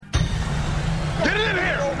Get it in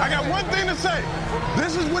here. I got one thing to say.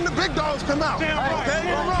 This is when the big dogs come out. Damn right.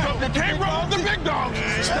 Okay? You can't roll with the big dogs.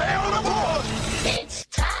 Stay on the board. It's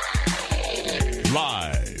time.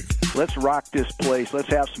 Live. Let's rock this place. Let's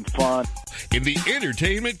have some fun. In the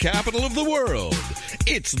entertainment capital of the world,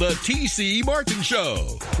 it's the T.C. Martin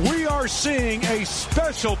Show. We are seeing a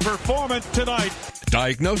special performance tonight.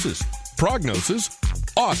 Diagnosis, prognosis,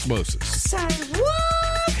 osmosis. Say what?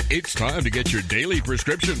 It's time to get your daily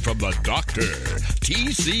prescription from the doctor,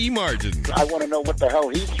 T.C. Martin. I want to know what the hell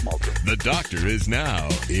he's smoking. The doctor is now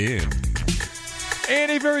in.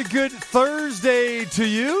 And a very good Thursday to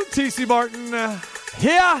you, T.C. Martin.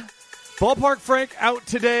 Here. Ballpark Frank out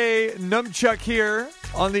today. Numchuck here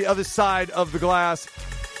on the other side of the glass.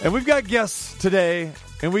 And we've got guests today.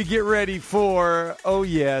 And we get ready for, oh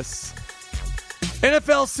yes,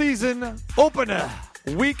 NFL season opener.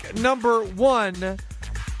 Week number 1.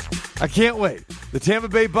 I can't wait. The Tampa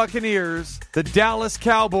Bay Buccaneers, the Dallas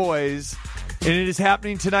Cowboys. And it is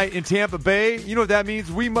happening tonight in Tampa Bay. You know what that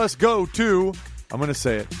means? We must go to, I'm going to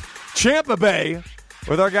say it, Champa Bay.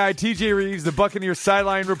 With our guy, TJ Rives, the Buccaneers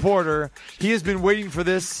sideline reporter. He has been waiting for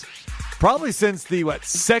this probably since the,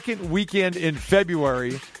 second weekend in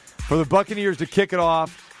February for the Buccaneers to kick it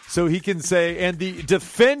off so he can say, and the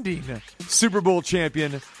defending Super Bowl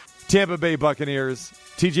champion, Tampa Bay Buccaneers.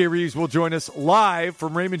 TJ Rives will join us live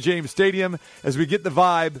from Raymond James Stadium as we get the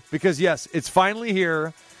vibe because, yes, it's finally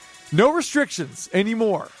here. No restrictions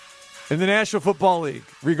anymore in the National Football League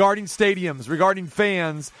regarding stadiums, regarding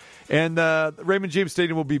fans. And Raymond James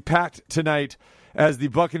Stadium will be packed tonight as the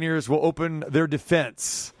Buccaneers will open their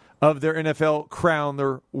defense of their NFL crown,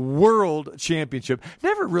 their World Championship.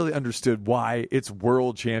 Never really understood why it's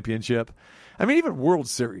World Championship. I mean, even World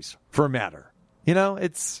Series, for a matter. You know,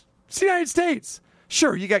 it's the United States.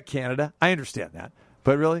 Sure, you got Canada. I understand that.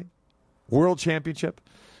 But really, World Championship?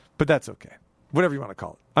 But that's okay. Whatever you want to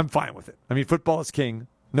call it. I'm fine with it. I mean, football is king,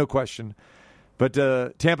 no question. But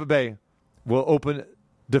Tampa Bay will open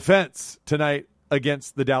defense tonight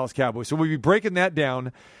against the Dallas Cowboys. So we'll be breaking that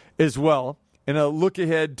down as well and a look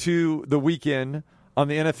ahead to the weekend on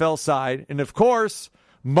the NFL side. And, of course,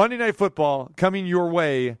 Monday Night Football coming your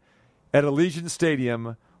way at Allegiant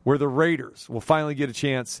Stadium where the Raiders will finally get a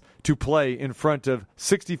chance to play in front of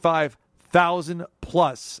 65,000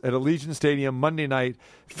 plus at Allegiant Stadium Monday night,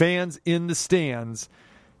 fans in the stands.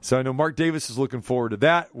 So I know Mark Davis is looking forward to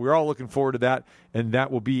that. We're all looking forward to that, and that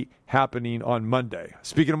will be happening on Monday.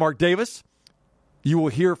 Speaking of Mark Davis, you will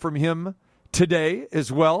hear from him today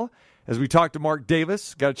as well. As we talk to Mark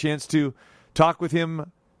Davis, got a chance to talk with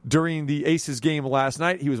him during the Aces game last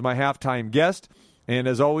night. He was my halftime guest, and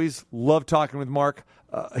as always, love talking with Mark.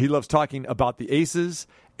 He loves talking about the Aces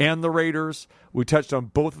and the Raiders. We touched on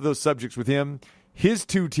both of those subjects with him, his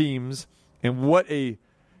two teams, and what a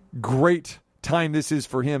great time this is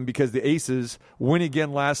for him because the Aces win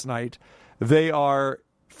again last night. They are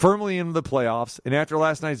firmly in the playoffs, and after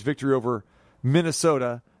last night's victory over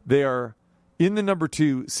Minnesota, they are in the number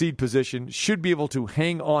 2 seed position, should be able to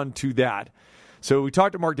hang on to that. So we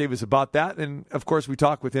talked to Mark Davis about that, and of course we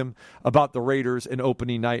talked with him about the Raiders and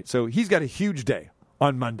opening night. So he's got a huge day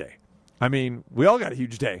on Monday. I mean, we all got a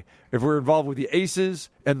huge day if we're involved with the Aces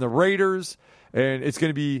and the Raiders, and it's going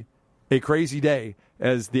to be a crazy day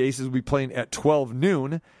as the Aces will be playing at 12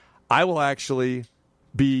 noon. I will actually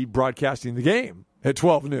be broadcasting the game at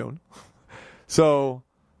 12 noon. So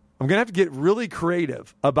I'm going to have to get really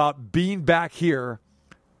creative about being back here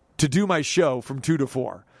to do my show from 2 to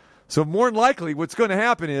 4. So more than likely what's going to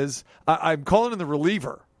happen is I'm calling in the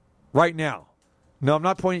reliever right now. No, I'm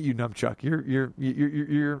not pointing at you, Numchuck.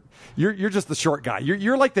 You're just the short guy.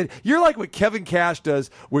 You're like what Kevin Cash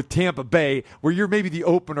does with Tampa Bay, where you're maybe the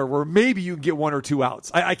opener, where maybe you can get 1 or 2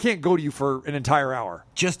 outs. I can't go to you for an entire hour.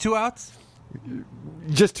 Just 2 outs?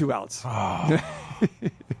 Just 2 outs. Oh.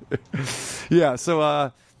 Yeah. So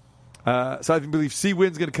I believe C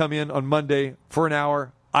Win's going to come in on Monday for an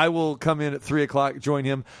hour. I will come in at 3:00, join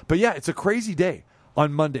him. But yeah, it's a crazy day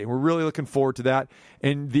on Monday. We're really looking forward to that.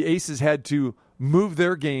 And the Aces had to move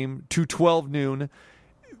their game to 12 noon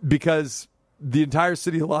because the entire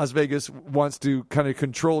city of Las Vegas wants to kind of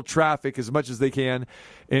control traffic as much as they can.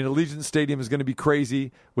 And Allegiant Stadium is going to be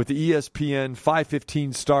crazy with the ESPN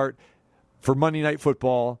 5:15 start for Monday Night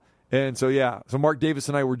Football. And so, yeah, so Mark Davis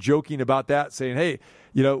and I were joking about that, saying, hey,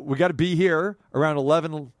 you know, we got to be here around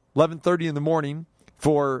 11:30 in the morning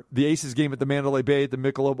for the Aces game at the Mandalay Bay at the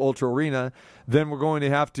Michelob Ultra Arena. Then we're going to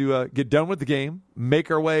have to get done with the game, make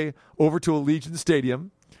our way over to Allegiant Stadium,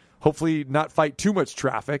 hopefully not fight too much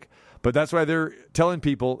traffic. But that's why they're telling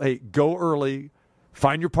people, hey, go early,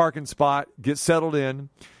 find your parking spot, get settled in.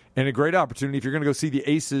 and a great opportunity. If you're going to go see the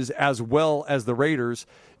Aces as well as the Raiders,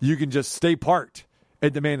 you can just stay parked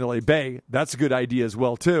at the Mandalay Bay. That's a good idea as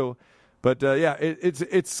well, too. But,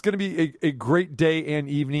 it's going to be a great day and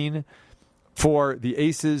evening for the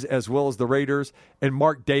Aces as well as the Raiders. And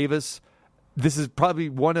Mark Davis, this is probably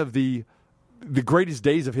one of the greatest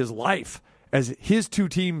days of his life, as his two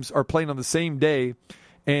teams are playing on the same day.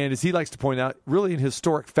 And as he likes to point out, really in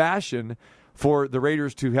historic fashion for the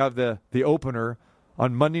Raiders to have the opener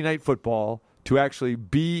on Monday Night Football, to actually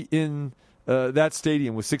be in that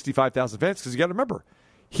stadium with 65,000 fans. Because you got to remember,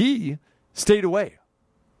 he stayed away.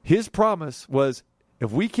 His promise was,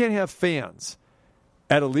 if we can't have fans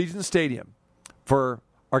at Allegiant Stadium for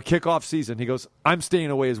our kickoff season, he goes, I'm staying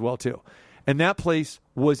away as well too. And that place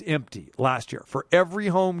was empty last year. For every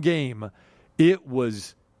home game, it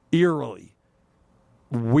was eerily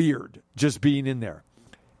weird just being in there.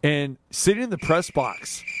 And sitting in the press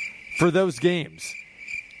box for those games,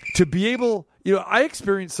 to be able, I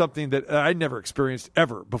experienced something that I never experienced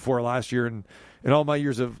ever before last year in all my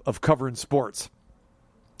years of covering sports,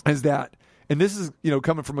 is that, and this is,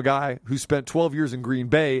 coming from a guy who spent 12 years in Green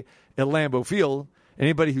Bay at Lambeau Field.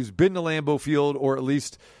 Anybody who's been to Lambeau Field, or at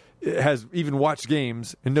least has even watched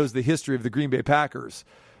games and knows the history of the Green Bay Packers,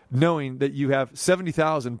 knowing that you have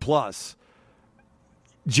 70,000 plus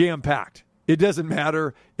jam-packed. It doesn't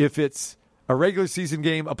matter if it's a regular season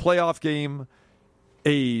game, a playoff game,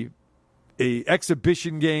 a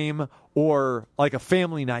exhibition game, or like a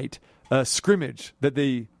family night, a scrimmage that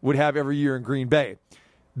they would have every year in Green Bay.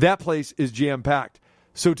 That place is jam-packed.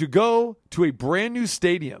 So to go to a brand new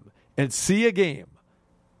stadium and see a game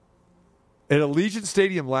at Allegiant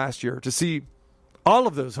Stadium last year, to see all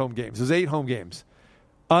of those home games, those 8 home games,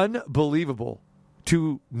 unbelievable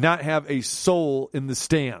to not have a soul in the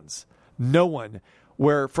stands. No one.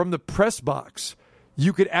 Where from the press box,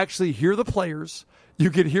 you could actually hear the players, you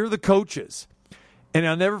could hear the coaches. And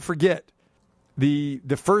I'll never forget the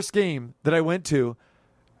first game that I went to.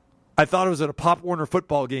 I thought it was at a Pop Warner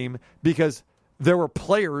football game, because there were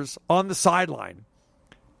players on the sideline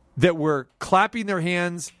that were clapping their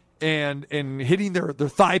hands and hitting their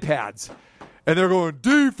thigh pads. And they're going,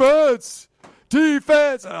 defense!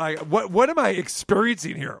 Defense! What am I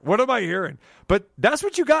experiencing here? What am I hearing? But that's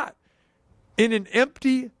what you got in an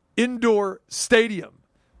empty indoor stadium.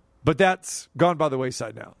 But that's gone by the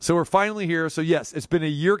wayside now. So we're finally here. So yes, it's been a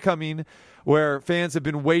year coming where fans have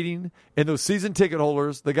been waiting, and those season ticket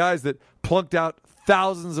holders, the guys that plunked out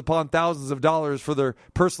thousands upon thousands of dollars for their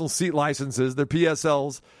personal seat licenses, their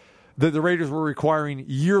PSLs, that the Raiders were requiring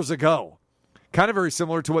years ago. Kind of very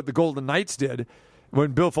similar to what the Golden Knights did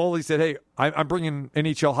when Bill Foley said, hey, I'm bringing an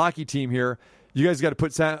NHL hockey team here. You guys got to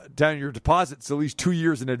put down your deposits at least 2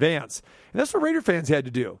 years in advance. And that's what Raider fans had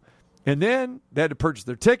to do. And then they had to purchase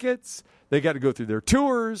their tickets. They got to go through their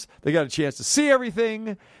tours. They got a chance to see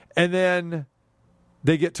everything. And then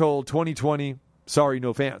they get told 2020, sorry,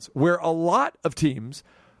 no fans. Where a lot of teams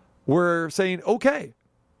were saying, okay,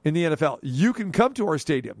 in the NFL, you can come to our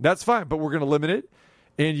stadium. That's fine, but we're going to limit it.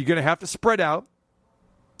 And you're going to have to spread out.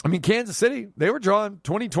 I mean, Kansas City, they were drawing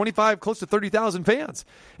 20, 25, close to 30,000 fans.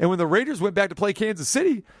 And when the Raiders went back to play Kansas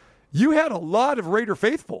City, you had a lot of Raider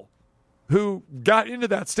faithful who got into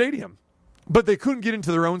that stadium, but they couldn't get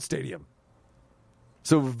into their own stadium.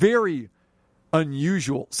 So very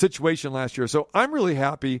unusual situation last year. So I'm really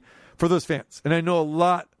happy for those fans. And I know a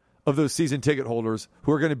lot of those season ticket holders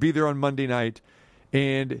who are going to be there on Monday night.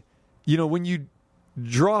 And, when you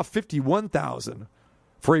draw 51,000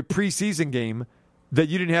 for a preseason game that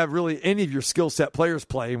you didn't have really any of your skill set players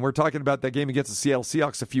play, and we're talking about that game against the Seattle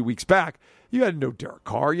Seahawks a few weeks back, you had no Derek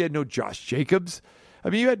Carr, you had no Josh Jacobs. I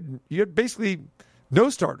mean, you had basically no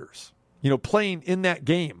starters, playing in that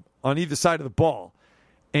game on either side of the ball.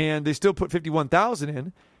 And they still put 51,000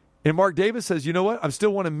 in. And Mark Davis says, you know what? I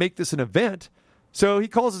still want to make this an event. So he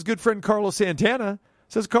calls his good friend Carlos Santana,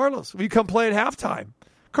 says, Carlos, will you come play at halftime?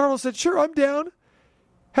 Carlos said, sure, I'm down.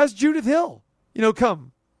 Has Judith Hill,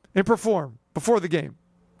 come and perform before the game.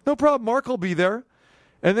 No problem. Mark will be there.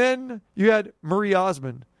 And then you had Marie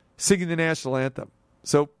Osmond singing the national anthem.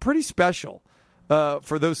 So pretty special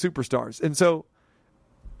for those superstars. And so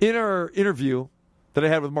in our interview that I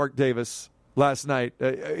had with Mark Davis last night,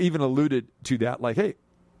 I even alluded to that, like, hey,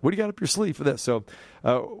 what do you got up your sleeve for this? So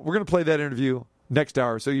we're going to play that interview next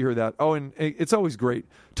hour, so you hear that. Oh, and it's always great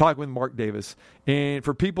talking with Mark Davis. And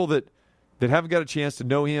for people that haven't got a chance to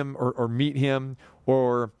know him or meet him,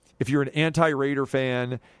 or if you're an anti-Raider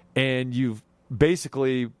fan and you've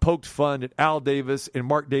basically poked fun at Al Davis and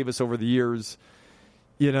Mark Davis over the years,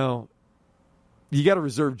 you got to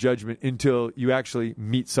reserve judgment until you actually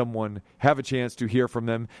meet someone, have a chance to hear from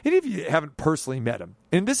them, and if you haven't personally met him.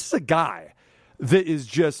 And this is a guy that is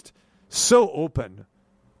just so open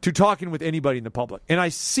to talking with anybody in the public. And I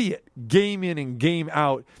see it game in and game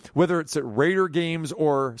out, whether it's at Raider games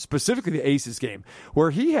or specifically the Aces game, where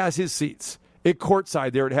he has his seats at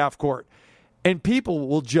courtside there at half court. And people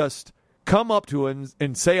will just come up to him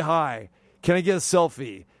and say hi. Can I get a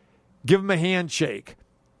selfie? Give him a handshake.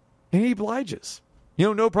 And he obliges.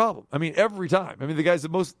 No problem. I mean, every time. I mean, the guy's the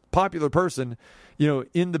most popular person,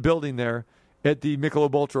 in the building there at the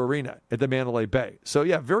Michelob Ultra Arena at the Mandalay Bay. So,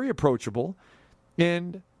 yeah, very approachable.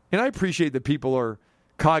 And I appreciate that people are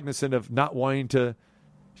cognizant of not wanting to,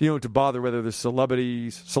 to bother, whether they're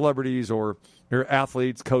celebrities or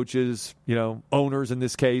athletes, coaches, owners in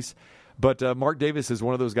this case. But Mark Davis is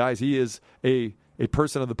one of those guys. He is a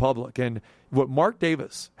person of the public. And what Mark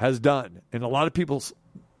Davis has done, and a lot of people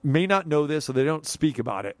may not know this, so they don't speak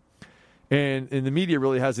about it. And the media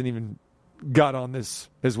really hasn't even got on this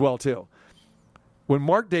as well, too. When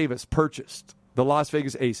Mark Davis purchased the Las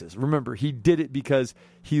Vegas Aces, remember, he did it because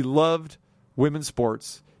he loved women's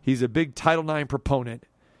sports. He's a big Title IX proponent.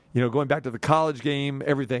 Going back to the college game,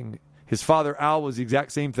 everything. His father, Al, was the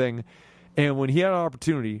exact same thing. And when he had an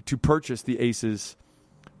opportunity to purchase the Aces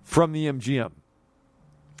from the MGM,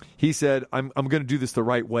 he said, I'm going to do this the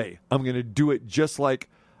right way. I'm going to do it just like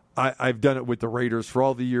I've done it with the Raiders for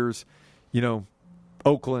all the years,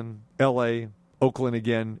 Oakland, L.A., Oakland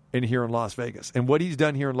again, and here in Las Vegas. And what he's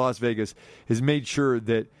done here in Las Vegas is made sure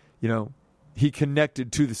that, he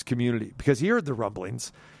connected to this community because he heard the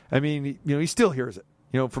rumblings. I mean, he still hears it,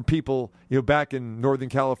 from people, back in Northern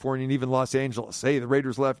California and even Los Angeles. Hey, the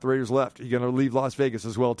Raiders left. Are you going to leave Las Vegas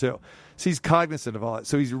as well, too? So he's cognizant of all that.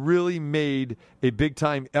 So he's really made a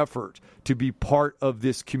big-time effort to be part of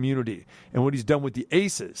this community. And what he's done with the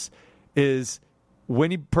Aces is when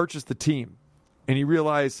he purchased the team, and he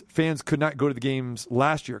realized fans could not go to the games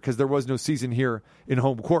last year because there was no season here in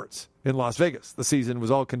home courts in Las Vegas. The season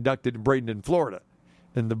was all conducted in Bradenton, Florida,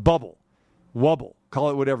 in the bubble, wubble, call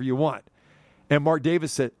it whatever you want. And Mark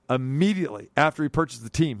Davis said immediately after he purchased the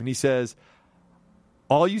team, and he says,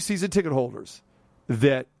 all you season ticket holders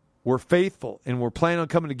that were faithful and were planning on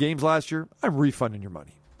coming to games last year, I'm refunding your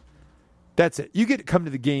money. That's it. You get to come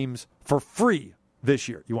to the games for free this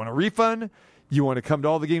year. You want a refund? You want to come to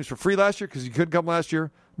all the games for free last year because you couldn't come last year?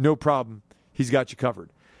 No problem. He's got you covered.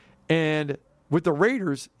 And with the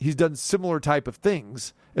Raiders, he's done similar type of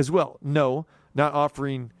things as well. No, not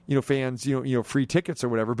offering, fans, free tickets or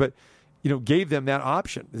whatever, but, gave them that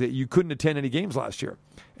option that you couldn't attend any games last year.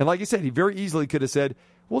 And like I said, he very easily could have said,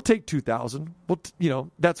 we'll take 2,000.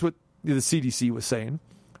 That's what the CDC was saying.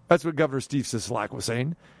 That's what Governor Steve Sisolak was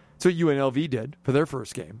saying. That's what UNLV did for their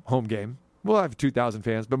first game, home game. We'll have 2,000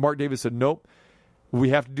 fans. But Mark Davis said, nope, we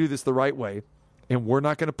have to do this the right way, and we're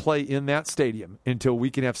not going to play in that stadium until we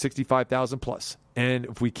can have 65,000 plus. And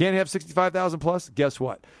if we can't have 65,000 plus, guess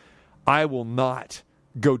what? I will not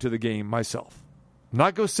go to the game myself.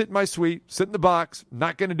 Not go sit in my suite, sit in the box,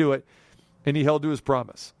 not going to do it. And he held to his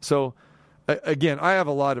promise. So, again, I have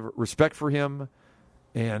a lot of respect for him.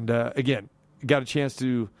 And, again, got a chance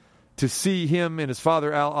to see him and his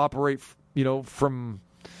father, Al, operate, from,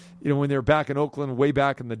 when they were back in Oakland way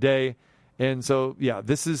back in the day. And so, yeah,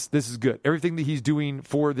 this is good. Everything that he's doing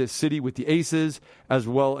for this city with the Aces as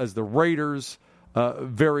well as the Raiders,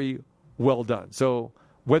 very well done. So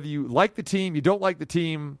whether you like the team, you don't like the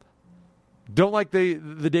team, don't like the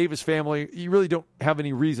Davis family, you really don't have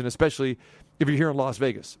any reason, especially if you're here in Las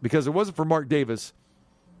Vegas. Because if it wasn't for Mark Davis,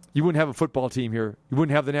 you wouldn't have a football team here. You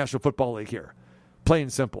wouldn't have the National Football League here. Plain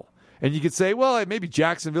and simple. And you could say, well, maybe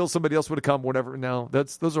Jacksonville, somebody else would have come, whatever. No,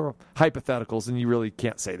 those are hypotheticals, and you really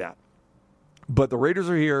can't say that. But the Raiders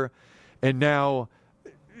are here, and now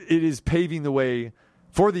it is paving the way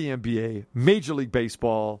for the NBA, Major League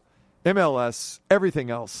Baseball, MLS, everything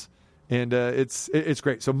else. And it's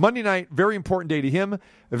great. So Monday night, very important day to him,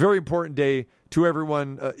 a very important day to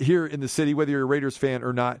everyone here in the city, whether you're a Raiders fan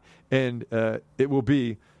or not. And it will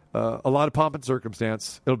be a lot of pomp and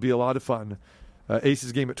circumstance. It'll be a lot of fun.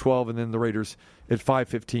 Aces game at 12, and then the Raiders at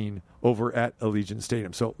 5:15 over at Allegiant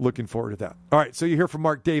Stadium. So looking forward to that. All right, so you hear from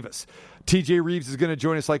Mark Davis. TJ Rives is going to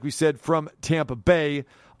join us, like we said, from Tampa Bay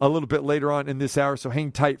a little bit later on in this hour, so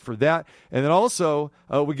hang tight for that. And then also,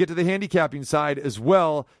 we get to the handicapping side as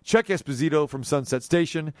well. Chuck Esposito from Sunset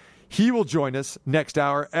Station. He will join us next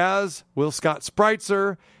hour, as will Scott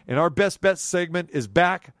Spreitzer. And our Best Bets segment is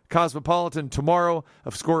back. Cosmopolitan tomorrow.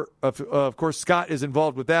 Of course, Scott is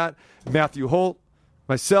involved with that. Matthew Holt,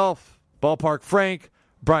 myself, Ballpark Frank,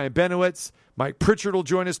 Brian Benowitz. Mike Pritchard will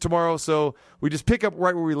join us tomorrow. So we just pick up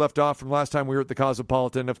right where we left off from last time we were at the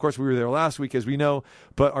Cosmopolitan. Of course, we were there last week, as we know.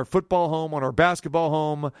 But our football home on our basketball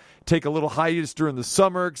home, take a little hiatus during the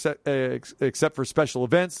summer, except for special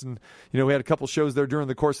events. And, we had a couple shows there during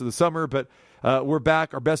the course of the summer. But we're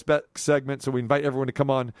back, our Best Bet segment. So we invite everyone to come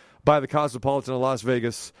on by the Cosmopolitan of Las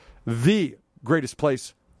Vegas, the greatest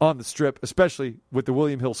place on the Strip, especially with the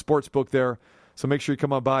William Hill Sportsbook there. So make sure you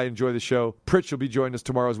come on by and enjoy the show. Pritch will be joining us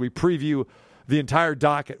tomorrow as we preview the entire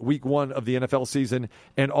docket, week 1 of the NFL season,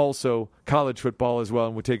 and also college football as well.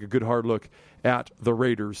 And we'll take a good hard look at the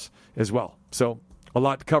Raiders as well. So a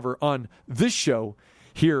lot to cover on this show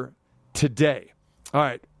here today. All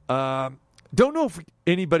right. Don't know if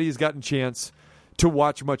anybody has gotten a chance to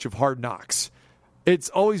watch much of Hard Knocks. It's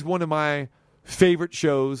always one of my favorite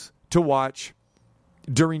shows to watch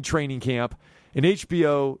during training camp, and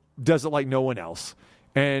HBO does it like no one else.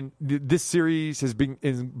 And this series has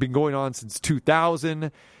been going on since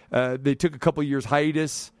 2000. They took a couple years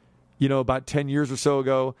hiatus, about 10 years or so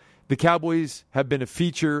ago. The Cowboys have been a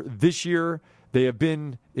feature this year. They have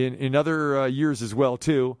been in other years as well,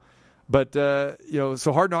 too. But,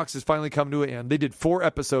 so Hard Knocks has finally come to an end. They did 4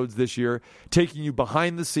 episodes this year, taking you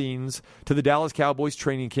behind the scenes to the Dallas Cowboys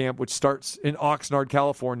training camp, which starts in Oxnard,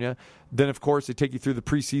 California. Then, of course, they take you through the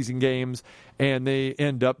preseason games, and they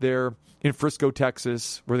end up there in Frisco,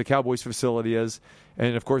 Texas, where the Cowboys facility is.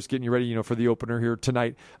 And, of course, getting you ready, for the opener here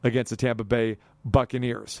tonight against the Tampa Bay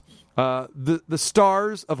Buccaneers. The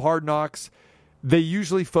stars of Hard Knocks, they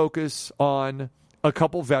usually focus on a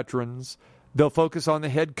couple veterans. They'll focus on the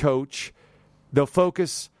head coach. They'll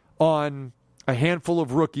focus on a handful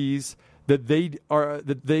of rookies that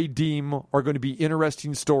they deem are going to be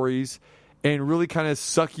interesting stories, and really kind of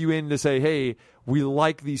suck you in to say, hey, we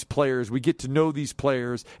like these players. We get to know these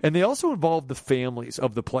players. And they also involve the families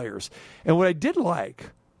of the players. And what I did like,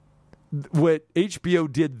 what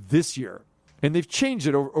HBO did this year, and they've changed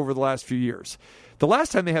it over the last few years. The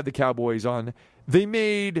last time they had the Cowboys on, they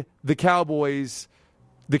made the Cowboy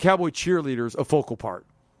cheerleaders a focal part,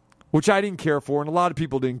 which I didn't care for, and a lot of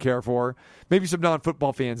people didn't care for. Maybe some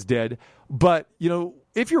non-football fans did. But,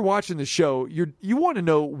 if you're watching the show, you want to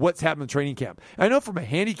know what's happening in training camp. I know from a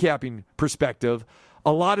handicapping perspective,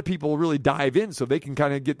 a lot of people really dive in so they can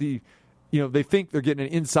kind of get they think they're getting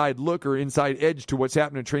an inside look or inside edge to what's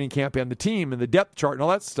happening in training camp and the team and the depth chart and all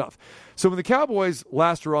that stuff. So when the Cowboys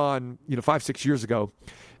last were on, 5-6 years ago,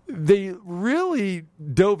 they really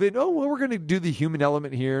dove in, we're going to do the human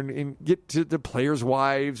element here and get to the players'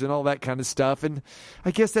 wives and all that kind of stuff. And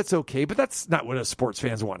I guess that's okay, but that's not what us sports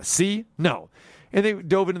fans want to see. No. And they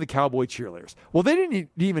dove into the Cowboy cheerleaders. Well, they didn't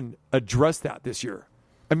even address that this year.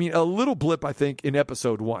 I mean, a little blip, I think, in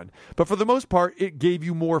episode 1. But for the most part, it gave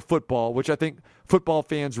you more football, which I think football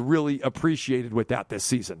fans really appreciated with that this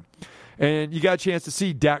season. And you got a chance to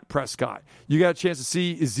see Dak Prescott. You got a chance to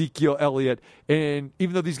see Ezekiel Elliott. And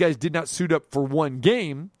even though these guys did not suit up for one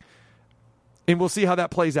game, and we'll see how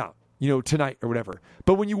that plays out, tonight or whatever.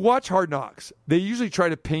 But when you watch Hard Knocks, they usually try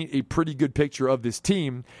to paint a pretty good picture of this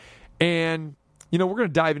team. And, we're going to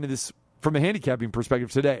dive into this from a handicapping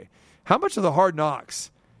perspective today. How much of the Hard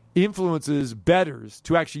Knocks influences bettors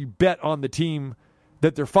to actually bet on the team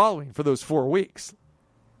that they're following for those 4 weeks?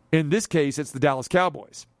 In this case, it's the Dallas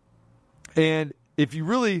Cowboys. And if you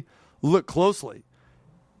really look closely,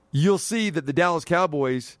 you'll see that the Dallas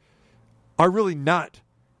Cowboys are really not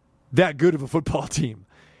that good of a football team.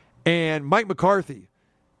 And Mike McCarthy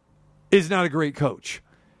is not a great coach.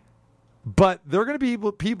 But there are going to be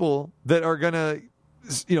people that are going to,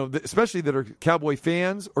 especially that are Cowboy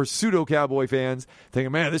fans or pseudo-Cowboy fans,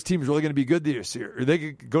 thinking, man, this team is really going to be good this year. Or they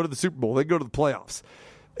could go to the Super Bowl. They could go to the playoffs.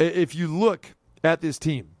 If you look at this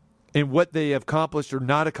team and what they have accomplished or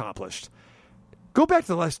not accomplished, go back to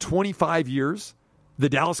the last 25 years, the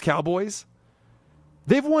Dallas Cowboys,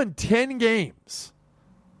 they've won 10 games,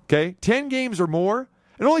 okay? 10 games or more,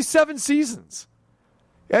 and only 7 seasons.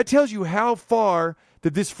 That tells you how far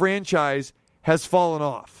that this franchise has fallen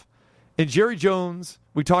off. And Jerry Jones,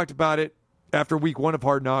 we talked about it after week 1 of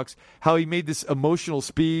Hard Knocks, how he made this emotional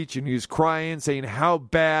speech and he was crying, saying how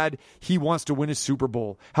bad he wants to win a Super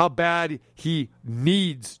Bowl, how bad he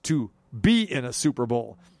needs to be in a Super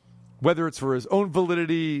Bowl. Whether it's for his own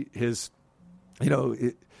validity, his ego.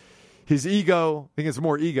 I think it's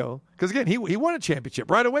more ego. Because, again, he won a championship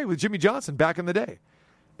right away with Jimmy Johnson back in the day.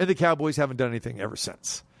 And the Cowboys haven't done anything ever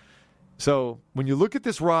since. So when you look at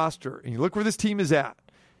this roster and you look where this team is at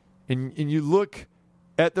and you look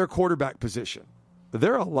at their quarterback position,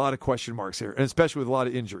 there are a lot of question marks here, and especially with a lot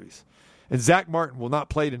of injuries. And Zach Martin will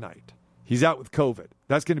not play tonight. He's out with COVID.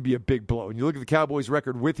 That's going to be a big blow. And you look at the Cowboys'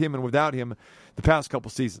 record with him and without him the past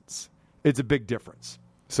couple seasons. it's a big difference.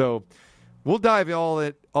 So we'll dive all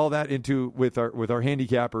that into with our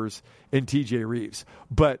handicappers and TJ Rives.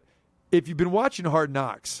 But if you've been watching Hard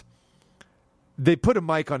Knocks, they put a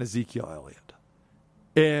mic on Ezekiel Elliott,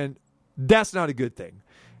 and that's not a good thing.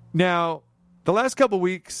 Now, the last couple of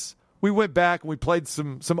weeks, we went back and we played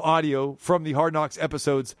some audio from the Hard Knocks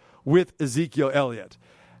episodes with Ezekiel Elliott.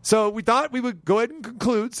 So we thought we would go ahead and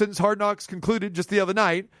conclude, since Hard Knocks concluded just the other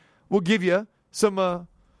night, we'll give you some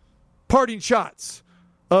parting shots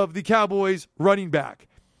of the Cowboys running back.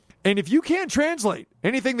 And if you can't translate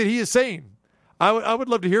anything that he is saying, I would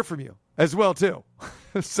love to hear from you as well, too.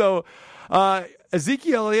 So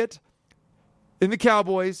Ezekiel Elliott and the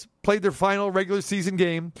Cowboys played their final regular season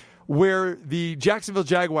game where the Jacksonville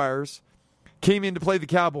Jaguars came in to play the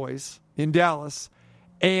Cowboys in Dallas,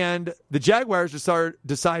 and the Jaguars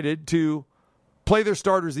decided to play their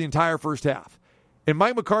starters the entire first half. And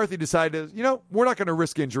Mike McCarthy decided, we're not going to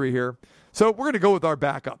risk injury here, so we're going to go with our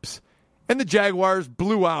backups. And the Jaguars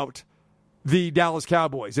blew out the Dallas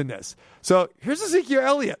Cowboys in this. So here's Ezekiel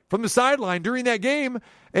Elliott from the sideline during that game,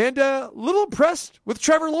 and a little impressed with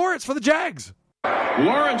Trevor Lawrence for the Jags.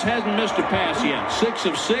 Lawrence hasn't missed a pass yet. 6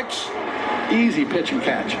 of 6. Easy pitch and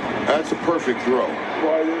catch. That's a perfect throw.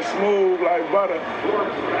 Boy, it's smooth like butter.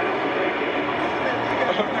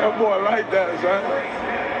 That boy like that,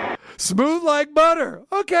 son. Smooth like butter.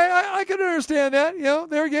 Okay, I can understand that.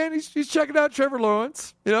 There again, he's checking out Trevor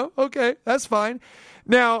Lawrence. Okay, that's fine.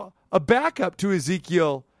 Now, a backup to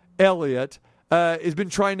Ezekiel Elliott has been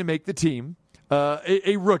trying to make the team,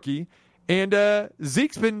 a rookie, and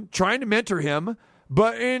Zeke's been trying to mentor him,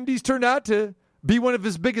 and he's turned out to be one of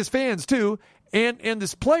his biggest fans too. And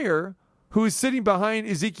this player who is sitting behind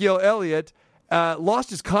Ezekiel Elliott lost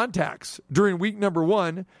his contacts during week number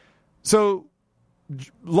 1, so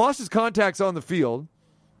lost his contacts on the field,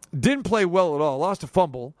 didn't play well at all, lost a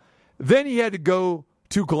fumble. Then he had to go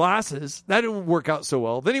to glasses. That didn't work out so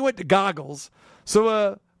well. Then he went to goggles.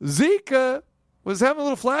 So Zeke was having a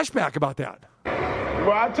little flashback about that.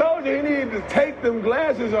 Well, I told you he needed to take them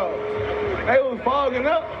glasses off. They was fogging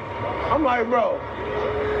up. I'm like, bro,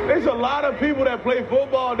 there's a lot of people that play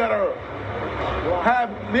football that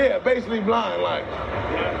basically blind.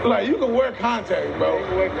 Like you can wear contacts, bro. He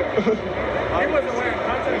wasn't wearing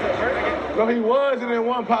contacts at first. No, he was, and then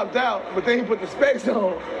one popped out, but then he put the specs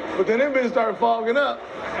on. But then them bitches started fogging up.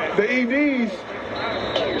 The EDs.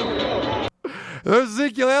 There's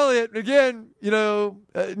Ezekiel Elliott. Again, need a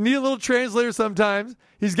little translator sometimes.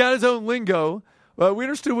 He's got his own lingo. We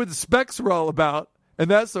understood what the specs were all about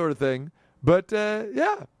and that sort of thing. But,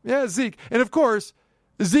 Zeke. And, of course,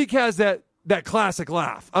 Zeke has that classic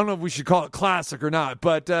laugh. I don't know if we should call it classic or not,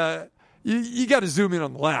 but you got to zoom in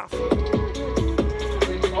on the laugh.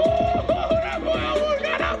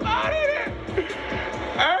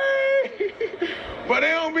 But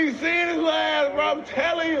they don't be seeing his laugh, bro. I'm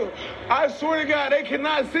telling you. I swear to God, they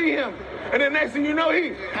cannot see him. And then next thing you know,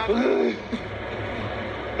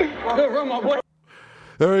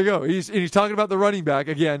 There we go. He's talking about the running back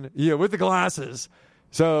again, with the glasses.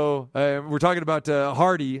 So we're talking about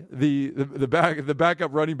Hardy, the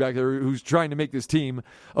backup running back there who's trying to make this team.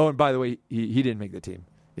 Oh, and by the way, he didn't make the team.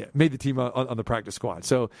 Yeah, made the team on the practice squad.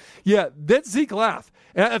 So yeah, that's Zeke laugh,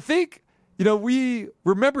 and I think. We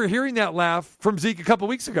remember hearing that laugh from Zeke a couple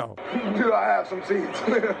weeks ago. Do I have some seats?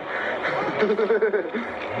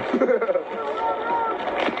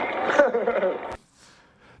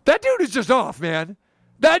 That dude is just off, man.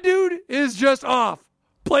 That dude is just off.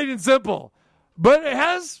 Plain and simple. But it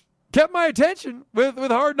has kept my attention with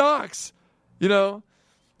Hard Knocks. Ezekiel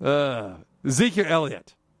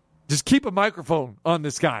Elliott. Just keep a microphone on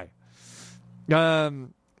this guy.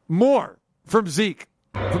 More from Zeke.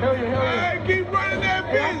 Hell yeah. Hey, keep running that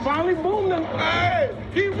bitch. I finally boomed him. Hey,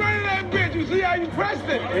 keep running that bitch. You see how you pressed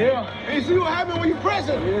it? Yeah. And you see what happened when you press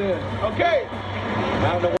it? Yeah. Okay.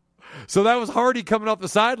 So that was Hardy coming off the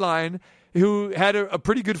sideline, who had a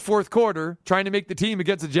pretty good fourth quarter, trying to make the team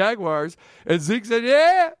against the Jaguars. And Zeke said,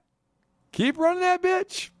 yeah, keep running that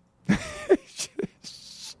bitch.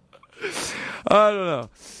 I don't know.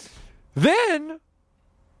 Then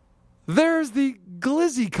there's the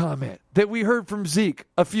glizzy comment that we heard from Zeke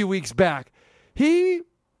a few weeks back. He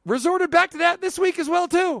resorted back to that this week as well,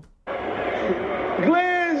 too.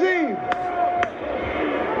 Glizzy!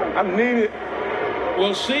 I need it.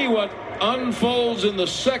 We'll see what unfolds in the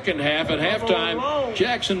second half. At halftime,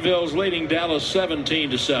 Jacksonville's leading Dallas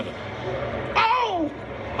 17-7. Oh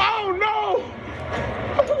no!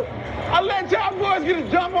 I let y'all boys get a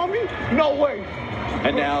jump on me? No way.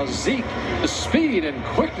 And now Zeke, the speed and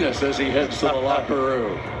quickness as he heads to the locker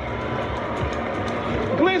room.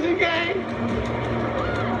 Glizzy gang.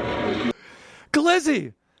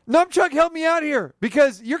 Glizzy. Numchuck, help me out here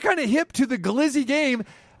because you're kind of hip to the Glizzy game.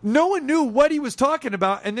 No one knew what he was talking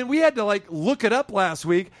about, and then we had to, look it up last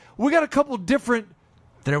week. We got a couple different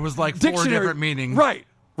There was 4 different meanings. Right.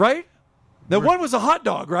 One was a hot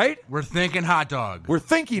dog, right? We're thinking hot dog. We're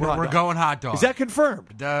going hot dog. Is that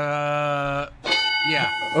confirmed? Yeah.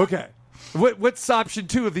 Okay. What's option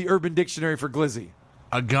 2 of the Urban Dictionary for Glizzy?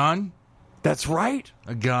 A gun? That's right.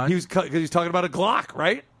 A gun? He was talking about a Glock,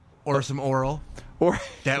 right? Or some oral. Or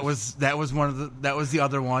that was the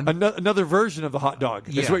other one. Another version of the hot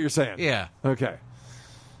dog. Is what you're saying. Yeah. Okay.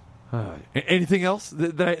 Anything else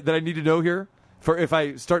that I need to know here for if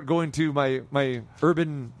I start going to my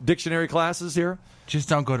Urban Dictionary classes here? Just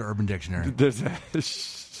don't go to Urban Dictionary.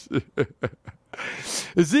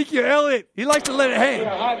 Ezekiel Elliott, he likes to let it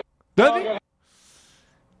hang. Doesn't he?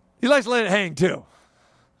 He likes to let it hang too.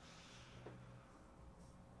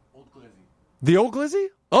 The old Glizzy?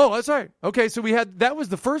 Oh, that's right. Okay, so that was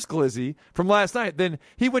the first Glizzy from last night. Then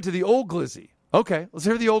he went to the old Glizzy. Okay, let's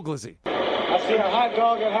hear the old Glizzy. I see a hot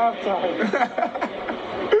dog at halftime.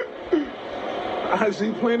 I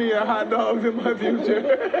see plenty of hot dogs in my future.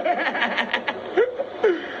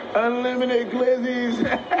 Unlimited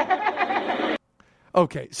Glizzies.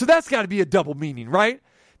 Okay, so that's got to be a double meaning, right?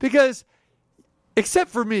 Because except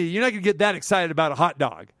for me, you're not going to get that excited about a hot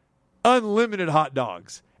dog. Unlimited hot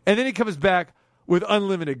dogs. And then he comes back with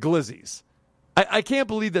unlimited Glizzies. I can't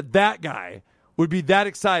believe that guy would be that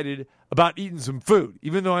excited about eating some food,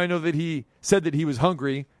 even though I know that he said that he was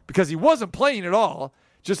hungry because he wasn't playing at all,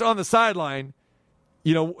 just on the sideline,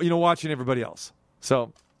 watching everybody else.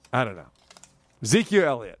 So, I don't know. Ezekiel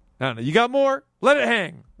Elliott. I don't know. You got more? Let it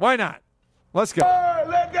hang. Why not? Let's go.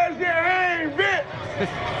 Let that shit hang, bitch!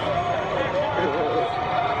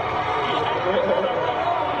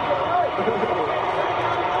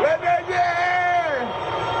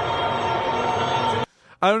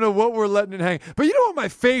 I don't know what we're letting it hang. But you know what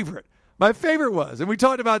my favorite was, and we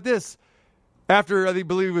talked about this after, I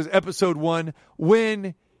believe it was episode 1,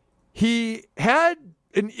 when he had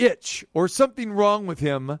an itch or something wrong with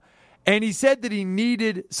him, and he said that he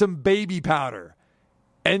needed some baby powder.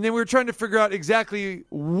 And then we were trying to figure out exactly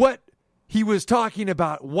what he was talking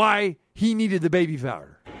about, why he needed the baby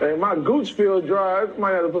powder. Hey, my gooch feels dry. I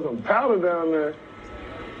might have to put some powder down there.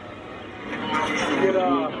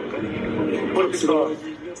 What's it called?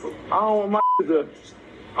 I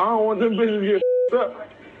don't want them bitches to get up.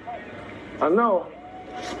 I know.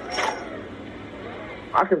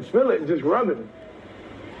 I can feel it just rubbing.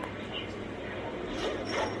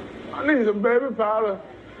 I need some baby powder.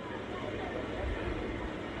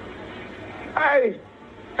 Hey,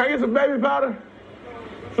 can I get some baby powder?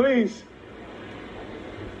 Please.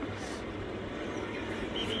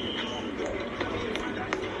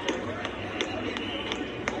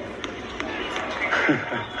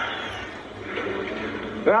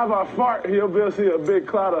 Now if I fart, he'll be able to see a big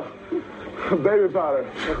cloud of baby powder.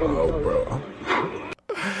 Oh, bro.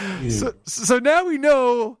 So now we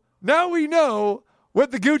know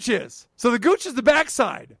what the gooch is. So the gooch is the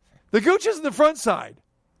backside. The gooch isn't the front side.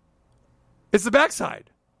 It's the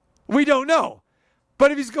backside. We don't know.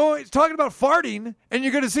 But if he's talking about farting and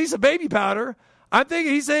you're going to see some baby powder, I'm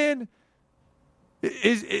thinking he's saying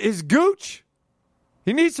his gooch.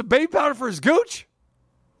 He needs some baby powder for his gooch?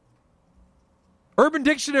 Urban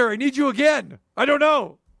Dictionary, need you again. I don't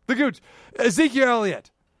know. The gooch. Ezekiel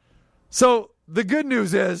Elliott. So the good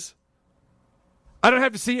news is I don't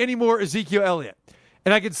have to see any more Ezekiel Elliott.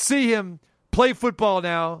 And I can see him play football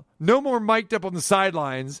now. No more mic'd up on the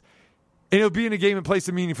sidelines. And he'll be in a game and play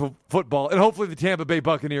some meaningful football. And hopefully the Tampa Bay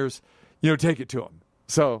Buccaneers, take it to him.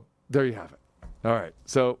 So there you have it. All right.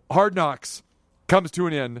 So Hard Knocks comes to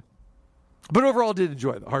an end. But overall, did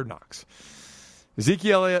enjoy the Hard Knocks.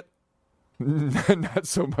 Ezekiel Elliott, not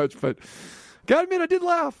so much, but gotta admit, I did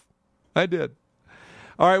laugh. I did.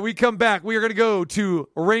 All right, we come back. We are going to go to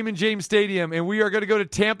Raymond James Stadium, and we are going to go to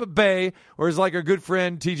Tampa Bay, or as like our good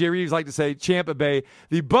friend TJ Rives like to say, Champa Bay.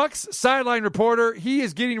 The Bucs sideline reporter, he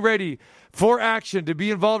is getting ready for action to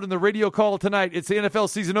be involved in the radio call tonight. It's the NFL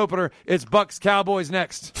season opener. It's Bucs Cowboys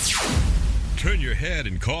next. Turn your head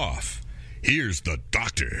and cough. Here's the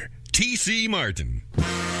doctor, T.C. Martin.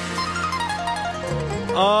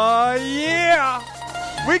 Yeah.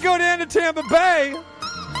 We go down to Tampa Bay.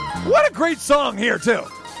 What a great song here, too.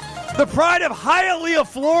 The pride of Hialeah,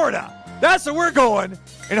 Florida. That's where we're going.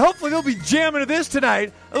 And hopefully they'll be jamming to this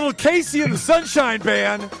tonight. A little Casey and the Sunshine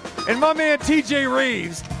Band. And my man TJ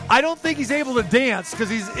Rives. I don't think he's able to dance because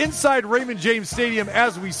he's inside Raymond James Stadium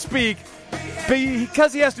as we speak.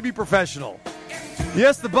 Because he has to be professional.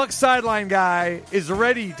 Yes, the Bucs sideline guy is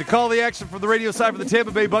ready to call the action from the radio side for the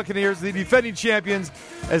Tampa Bay Buccaneers, the defending champions,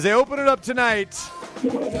 as they open it up tonight.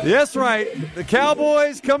 Yes, right. The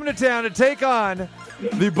Cowboys coming to town to take on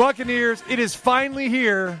the Buccaneers. It is finally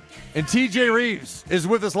here, and TJ Rives is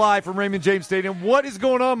with us live from Raymond James Stadium. What is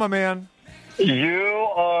going on, my man? You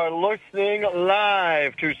are listening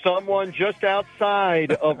live to someone just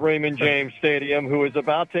outside of Raymond James Stadium who is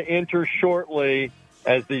about to enter shortly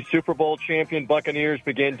as the Super Bowl champion Buccaneers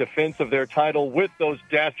begin defense of their title with those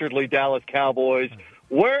dastardly Dallas Cowboys.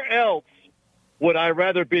 Where else would I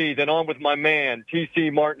rather be than on with my man, T.C.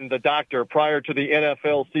 Martin, the doctor, prior to the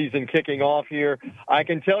NFL season kicking off here? I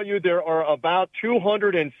can tell you there are about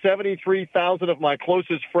 273,000 of my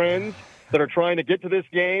closest friends that are trying to get to this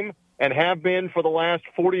game and have been for the last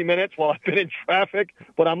 40 minutes while I've been in traffic.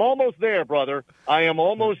 But I'm almost there, brother. I am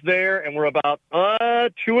almost there, and we're about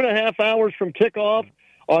 2.5 hours from kickoff.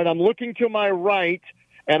 All right, I'm looking to my right,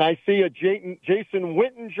 and I see a Jason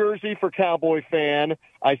Witten jersey for Cowboy fan.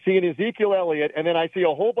 I see an Ezekiel Elliott, and then I see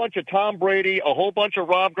a whole bunch of Tom Brady, a whole bunch of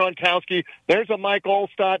Rob Gronkowski. There's a Mike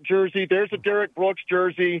Allstott jersey. There's a Derek Brooks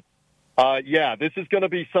jersey. Yeah, this is going to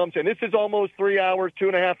be something. This is almost 3 hours,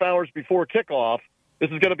 2.5 hours before kickoff. This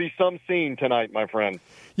is going to be some scene tonight, my friend.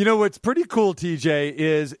 You know, what's pretty cool, TJ,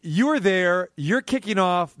 is you are there, you're kicking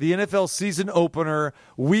off the NFL season opener,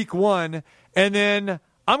 week 1, and then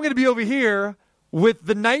I'm going to be over here with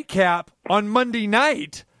the nightcap on Monday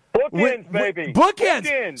night. Bookends, baby.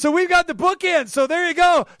 Bookends. So we've got the bookends. So there you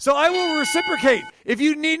go. So I will reciprocate. If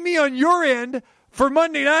you need me on your end for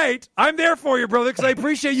Monday night, I'm there for you, brother, because I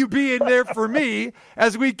appreciate you being there for me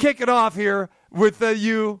as we kick it off here with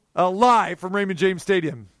you live from Raymond James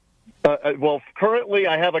Stadium. Well, currently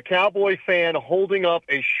I have a Cowboy fan holding up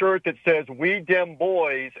a shirt that says "We Dem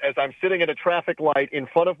Boys" as I'm sitting at a traffic light in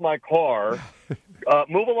front of my car.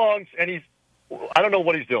 Move along, and I don't know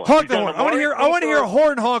what he's doing. Honk the horn. I want to hear a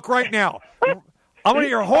horn honk right now. I want to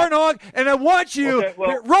hear a horn honk, and I want you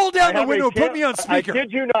roll down the window and put me on speaker. I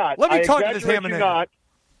kid you not. Let me talk to this ham and egg.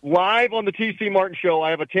 Live on the T.C. Martin Show, I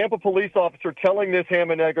have a Tampa police officer telling this ham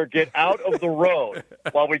and egger, get out of the road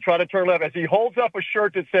while we try to turn left, as he holds up a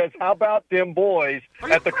shirt that says, "How about them boys?"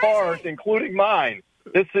 at the cars, including mine.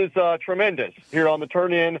 This is tremendous here on the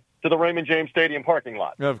turn-in to the Raymond James Stadium parking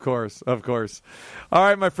lot. Of course. All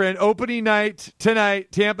right, my friend, opening night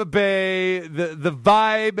tonight, Tampa Bay, the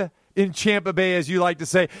vibe in Champa Bay, as you like to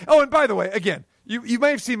say. Oh, and by the way, again, You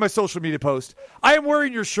may have seen my social media post. I am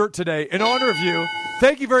wearing your shirt today in honor of you.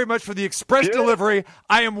 Thank you very much for the express delivery.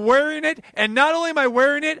 I am wearing it, and not only am I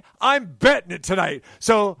wearing it, I'm betting it tonight.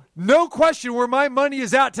 So no question where my money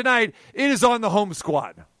is at tonight. It is on the home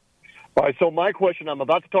squad. All right, so my question, I'm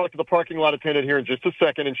about to talk to the parking lot attendant here in just a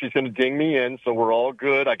second, and she's going to ding me in, so we're all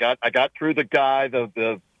good. I got through the guy,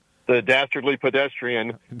 the dastardly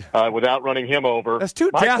pedestrian without running him over. That's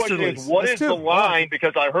too dastardly. My question is, what is the line?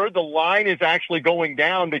 Because I heard the line is actually going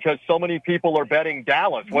down because so many people are betting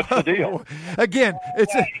Dallas. What's the deal? Again,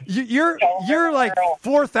 you're like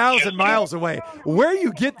 4,000 miles away. Where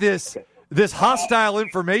you get this hostile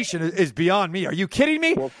information is beyond me. Are you kidding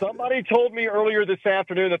me? Well, somebody told me earlier this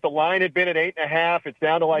afternoon that the line had been at 8.5. It's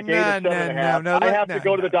down to like 8 or 7.5. I have to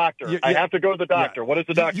go to the doctor. I have to go to the doctor. What does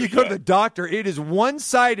the doctor say? You go to the doctor. It is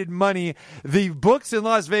one-sided money. The books in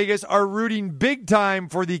Las Vegas are rooting big time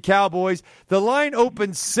for the Cowboys. The line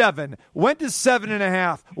opened 7, went to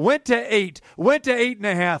 7.5, went to 8, went to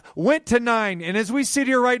 8.5, went to 9, and as we sit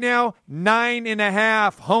here right now,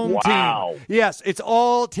 9.5 home team. Yes, it's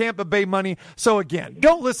all Tampa Bay money. So again,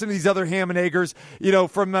 don't listen to these other ham and eggers,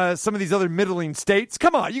 from some of these other middling states.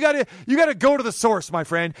 Come on, you gotta go to the source, my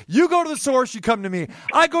friend. You go to the source, you come to me.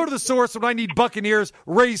 I go to the source when I need Buccaneers,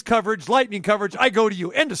 Rays coverage, Lightning coverage. I go to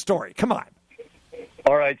you. End of story. Come on.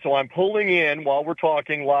 All right, so I'm pulling in while we're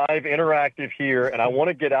talking live, interactive here, and I want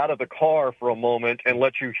to get out of the car for a moment and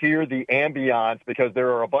let you hear the ambiance because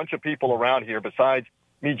there are a bunch of people around here besides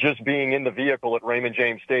me just being in the vehicle at Raymond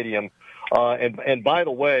James Stadium. And by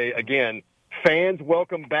the way, again, fans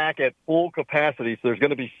welcome back at full capacity. So there's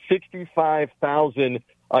going to be 65,000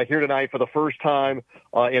 here tonight for the first time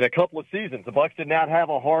in a couple of seasons. The Bucs did not have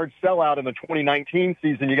a hard sellout in the 2019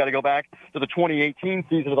 season. You got to go back to the 2018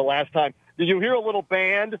 season of the last time. Did you hear a little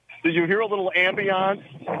band? Did you hear a little ambiance?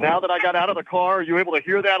 Now that I got out of the car, are you able to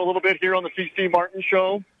hear that a little bit here on the T.C. Martin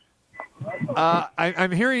Show?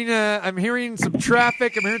 I'm hearing some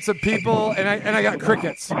traffic. I'm hearing some people, and I got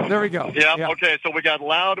crickets. There we go. Yeah. Okay. So we got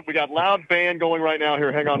loud band going right now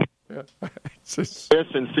here. Hang on. Yeah. This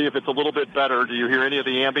and see if it's a little bit better. Do you hear any of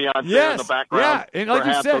the ambiance there in the background? Yeah, and like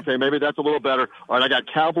perhaps? You said. Okay, maybe that's a little better. All right, I got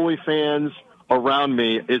Cowboy fans around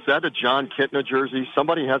me. Is that a John Kitna jersey?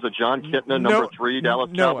 Somebody has a John Kitna, number 3, Dallas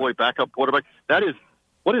Cowboy backup quarterback.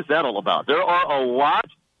 What is that all about? There are a lot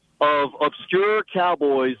of obscure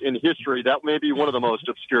Cowboys in history. That may be one of the most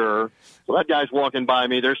obscure. So that guy's walking by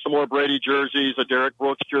me. There's some more Brady jerseys, a Derek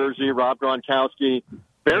Brooks jersey, Rob Gronkowski.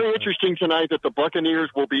 Very interesting tonight that the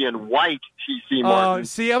Buccaneers will be in white, TC Martin.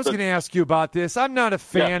 See, I was going to ask you about this. I'm not a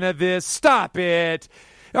fan of this. Stop it.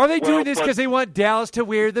 Are they doing this because they want Dallas to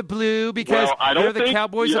wear the blue because they're the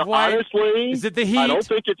Cowboys of white? Honestly, is it the Heat? I don't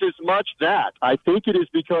think it's as much that. I think it is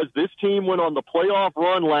because this team went on the playoff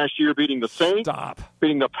run last year, beating the Saints,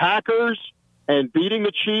 beating the Packers, and beating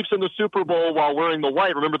the Chiefs in the Super Bowl while wearing the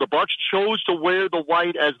white. Remember, the Bucs chose to wear the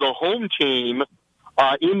white as the home team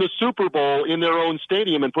in the Super Bowl in their own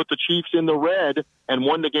stadium and put the Chiefs in the red and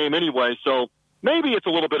won the game anyway. So maybe it's a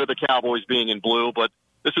little bit of the Cowboys being in blue, but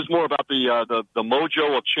this is more about the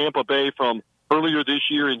mojo of Champa Bay from earlier this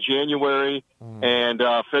year in January and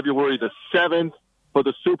February the 7th for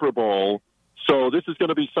the Super Bowl. So this is going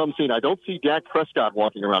to be some scene. I don't see Dak Prescott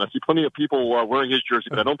walking around. I see plenty of people wearing his jersey,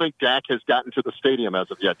 but I don't think Dak has gotten to the stadium as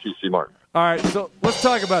of yet, TC Martin. All right, so let's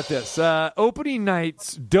talk about this. Opening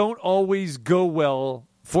nights don't always go well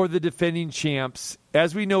for the defending champs.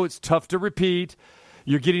 As we know, it's tough to repeat.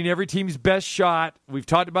 You're getting every team's best shot. We've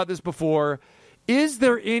talked about this before. Is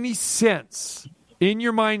there any sense in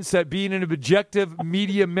your mindset, being an objective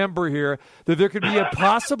media member here, that there could be a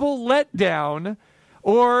possible letdown,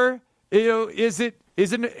 or is it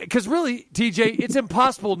because really, TJ, it's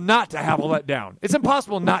impossible not to have a letdown. It's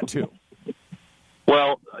impossible not to.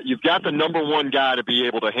 Well, you've got the number one guy to be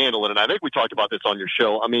able to handle it, and I think we talked about this on your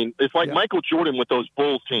show. I mean, it's like Michael Jordan with those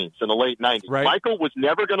Bulls teams in the late 90s. Right. Michael was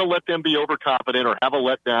never going to let them be overconfident or have a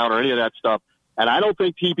letdown or any of that stuff. And I don't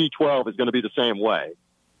think TB12 is going to be the same way.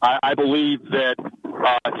 I believe that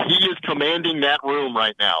he is commanding that room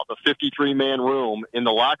right now, the 53-man room, in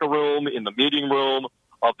the locker room, in the meeting room.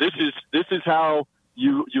 This is how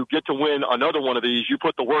you get to win another one of these. You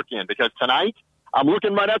put the work in. Because tonight, I'm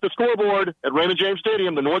looking right at the scoreboard at Raymond James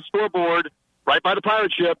Stadium, the North scoreboard, right by the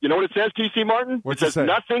pirate ship. You know what it says, TC Martin? It says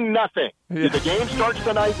nothing. Yeah. The game starts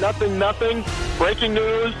tonight, nothing. Breaking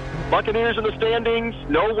news. Buccaneers in the standings,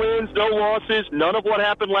 no wins, no losses. None of what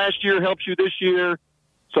happened last year helps you this year.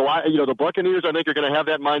 So, the Buccaneers, I think, are going to have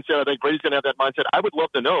that mindset. I think Brady's going to have that mindset. I would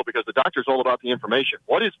love to know, because the doctor's all about the information.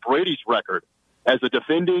 What is Brady's record as a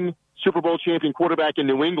defending Super Bowl champion quarterback in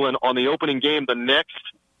New England on the opening game the next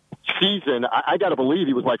season? I got to believe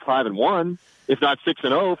he was like 5-1, if not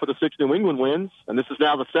 6-0 for the 6 New England wins, and this is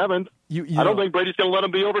now the 7th. I don't think Brady's going to let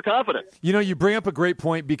him be overconfident. You bring up a great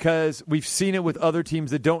point, because we've seen it with other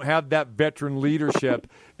teams that don't have that veteran leadership,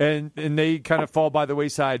 and they kind of fall by the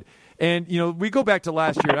wayside. And, we go back to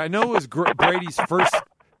last year, and I know it was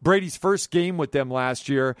Brady's first game with them last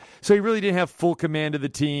year, so he really didn't have full command of the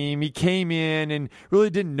team. He came in and really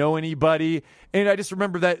didn't know anybody, and I just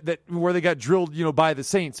remember that where they got drilled, by the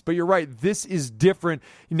Saints. But you're right, this is different.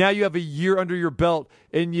 Now you have a year under your belt,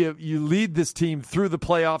 and you lead this team through the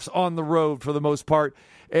playoffs on the road for the most part,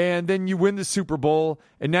 and then you win the Super Bowl,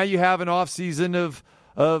 and now you have an offseason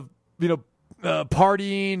of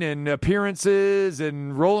partying and appearances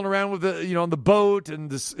and rolling around with the on the boat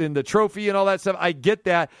and the trophy and all that stuff. I get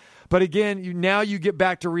that, but again, now you get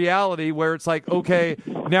back to reality where it's like, okay,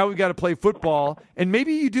 now we've got to play football, and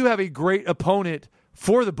maybe you do have a great opponent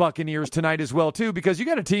for the Buccaneers tonight as well, too, because you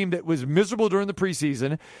got a team that was miserable during the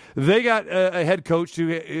preseason. They got a head coach who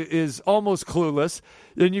is almost clueless.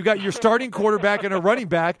 Then you got your starting quarterback and a running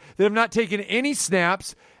back that have not taken any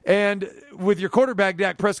snaps, and with your quarterback,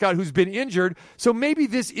 Dak Prescott, who's been injured. So maybe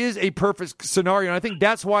this is a perfect scenario, and I think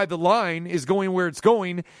that's why the line is going where it's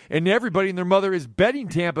going, and everybody and their mother is betting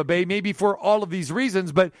Tampa Bay, maybe for all of these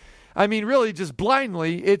reasons, but I mean, really, just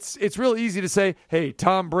blindly, it's real easy to say, hey,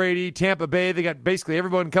 Tom Brady, Tampa Bay, they got basically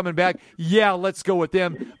everyone coming back. Yeah, let's go with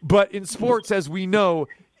them. But in sports, as we know,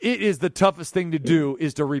 it is the toughest thing to do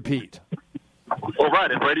is to repeat. Well, right,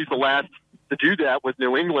 and Brady's the last to do that with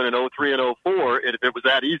New England in 2003 and 2004. And if it was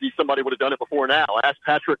that easy, somebody would have done it before now. Ask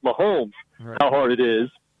Patrick Mahomes how hard it is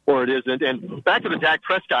or it isn't. And back to the Dak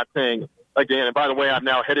Prescott thing again, and by the way, I'm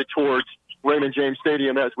now headed towards Raymond James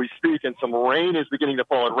Stadium as we speak, and some rain is beginning to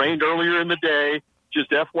fall. It rained earlier in the day. Just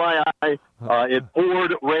FYI, it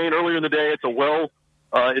poured rain earlier in the day. It's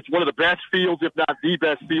it's one of the best fields, if not the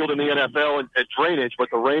best field in the NFL at drainage, but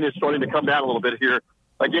the rain is starting to come down a little bit here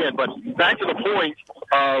again. But back to the point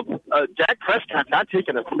of Dak Prescott not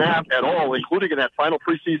taking a snap at all, including in that final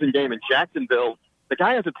preseason game in Jacksonville. The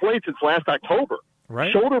guy hasn't played since last October.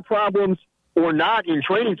 Right. Shoulder problems or not in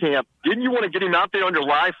training camp, didn't you want to get him out there under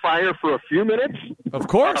live fire for a few minutes? Of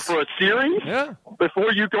course. For a series? Yeah.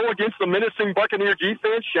 before you go against the menacing Buccaneer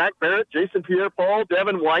defense, Shaq Barrett, Jason Pierre-Paul,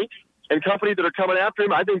 Devin White, and company that are coming after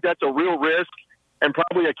him, I think that's a real risk and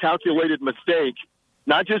probably a calculated mistake,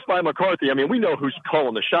 not just by McCarthy. I mean, we know who's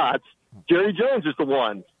calling the shots. Jerry Jones is the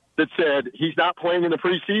one that said he's not playing in the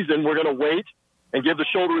preseason. We're going to wait and give the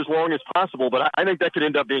shoulder as long as possible. But I think that could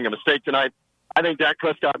end up being a mistake tonight. I think Dak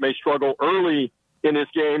Prescott may struggle early in this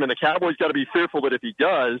game, and the Cowboys got to be fearful that if he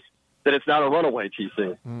does, that it's not a runaway,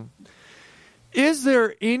 TC. Is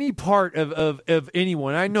there any part of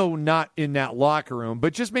anyone, I know not in that locker room,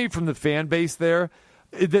 but just maybe from the fan base there,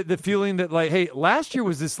 the feeling that, like, hey, last year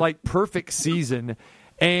was this, like, perfect season,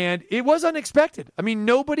 and it was unexpected. I mean,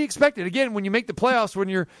 nobody expected. Again, when you make the playoffs, when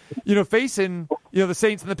you're, facing, the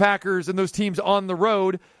Saints and the Packers and those teams on the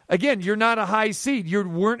road, again, you're not a high seed. You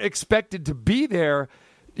weren't expected to be there.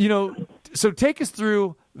 So take us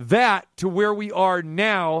through that to where we are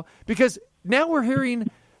now, because now we're hearing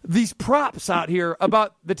these props out here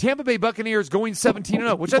about the Tampa Bay Buccaneers going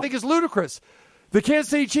 17-0, which I think is ludicrous. The Kansas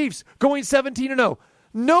City Chiefs going 17-0.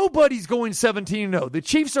 Nobody's going 17-0. The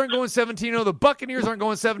Chiefs aren't going 17-0. The Buccaneers aren't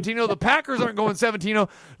going 17-0. The Packers aren't going 17-0.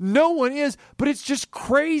 No one is, but it's just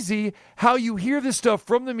crazy how you hear this stuff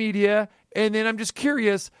from the media, and then I'm just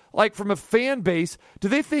curious, like from a fan base, do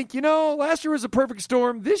they think, last year was a perfect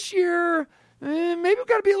storm. This year, maybe we've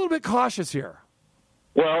got to be a little bit cautious here.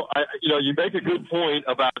 Well, you make a good point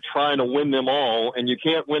about trying to win them all, and you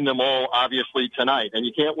can't win them all, obviously, tonight. And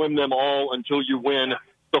you can't win them all until you win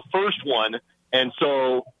the first one. And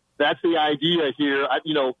so that's the idea here.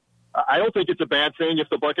 I don't think it's a bad thing if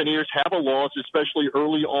the Buccaneers have a loss, especially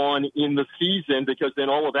early on in the season, because then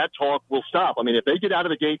all of that talk will stop. I mean, if they get out of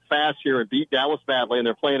the gate fast here and beat Dallas badly, and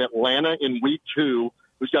they're playing Atlanta in week 2,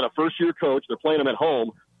 who's got a first-year coach, they're playing them at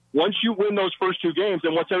home. Once you win those first 2 games,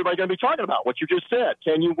 then what's everybody going to be talking about? What you just said.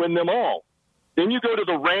 Can you win them all? Then you go to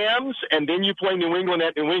the Rams, and then you play New England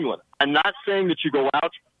at New England. I'm not saying that you go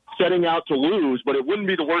out setting out to lose, but it wouldn't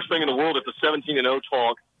be the worst thing in the world if the 17-0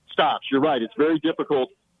 talk stops. You're right. It's very difficult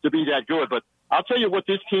to be that good. But I'll tell you what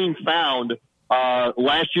this team found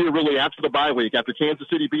last year, really, after the bye week. After Kansas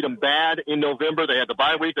City beat them bad in November, they had the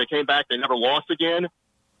bye week. They came back. They never lost again.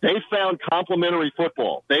 They found complementary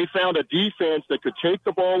football. They found a defense that could take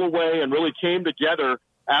the ball away and really came together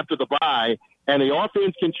after the bye. And the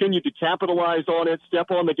offense continued to capitalize on it, step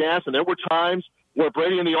on the gas. And there were times where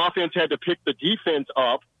Brady and the offense had to pick the defense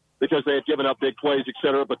up because they had given up big plays, et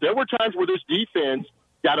cetera. But there were times where this defense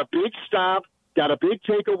got a big stop, got a big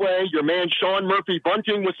takeaway. Your man Sean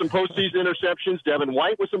Murphy-Bunting with some postseason interceptions, Devin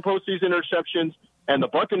White with some postseason interceptions, and the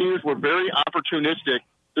Buccaneers were very opportunistic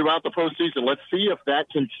throughout the postseason. Let's see if that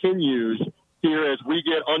continues here as we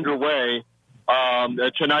get underway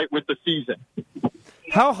tonight with the season.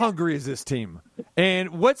 How hungry is this team?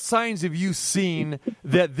 And what signs have you seen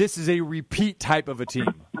that this is a repeat type of a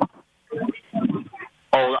team?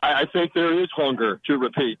 Oh, I think there is hunger to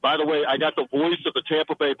repeat. By the way, I got the voice of the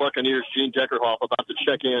Tampa Bay Buccaneers, Gene Deckerhoff, about to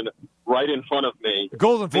check in right in front of me.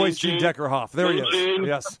 Golden voice, Gene Deckerhoff. There he is. Gene,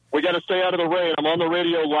 yes. We got to stay out of the rain. I'm on the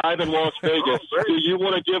radio live in Las Vegas. Do you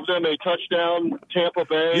want to give them a touchdown, Tampa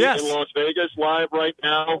Bay in Las Vegas, live right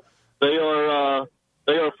now? They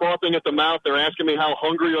are frothing at the mouth. They're asking me how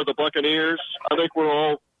hungry are the Buccaneers. I think we're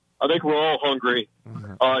all hungry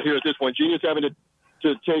here at this point. Gene is having to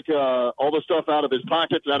take all the stuff out of his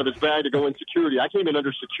pockets and out of his bag to go in security. I came in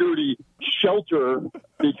under security shelter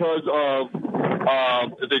because of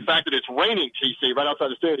the fact that it's raining, TC, right outside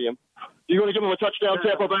the stadium. Do you want to give him a touchdown,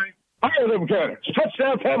 Tampa Bay? Fire them cannons.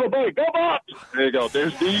 Touchdown, Tampa Bay. Go Bucs! There you go.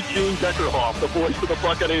 There's the Gene Deckerhoff, the voice of the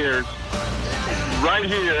Buccaneers, right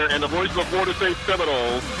here, and the voice of the Florida State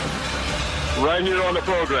Seminoles, right here on the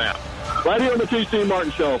program. Right here on the TC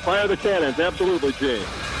Martin Show. Fire the cannons. Absolutely, Gene.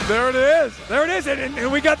 There it is. There it is.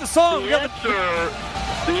 And we got the song. The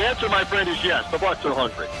answer, my friend, is yes. The Bucs are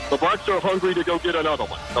hungry. The Bucs are hungry to go get another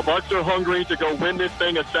one. The Bucs are hungry to go win this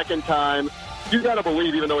thing a second time. You got to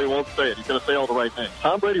believe, even though he won't say it, he's going to say all the right things.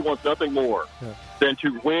 Tom Brady wants nothing more than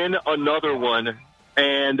to win another one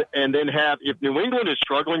and then have, if New England is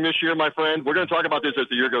struggling this year, my friend, we're going to talk about this as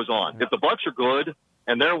the year goes on. If the Bucs are good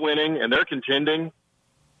and they're winning and they're contending,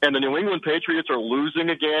 and the New England Patriots are losing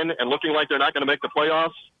again and looking like they're not going to make the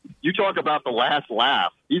playoffs, you talk about the last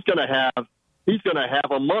laugh. He's going to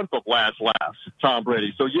have a month of last laughs, Tom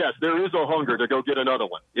Brady. So, yes, there is a hunger to go get another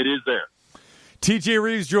one. It is there. TJ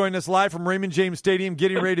Rives joined us live from Raymond James Stadium,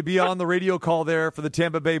 getting ready to be on the radio call there for the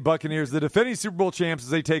Tampa Bay Buccaneers, the defending Super Bowl champs, as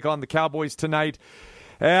they take on the Cowboys tonight.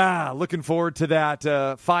 Looking forward to that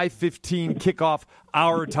 5:15 kickoff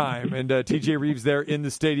our time, and TJ Rives there in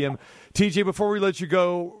the stadium. TJ, before we let you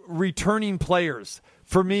go, returning players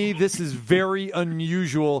For me, this is very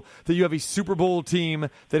unusual that you have a Super Bowl team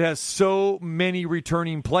that has so many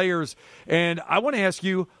returning players. And I want to ask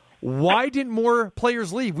you, why didn't more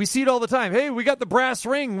players leave? We see it all the time. Hey, we got the brass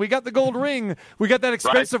ring. We got the gold ring. We got that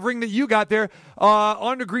expensive ring that you got there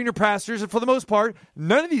on to greener pastures. And for the most part,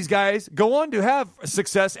 none of these guys go on to have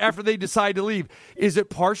success after they decide to leave. Is it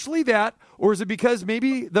partially that, or is it because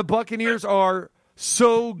maybe the Buccaneers are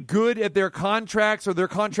so good at their contracts or their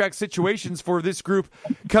contract situations for this group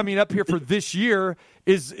coming up here for this year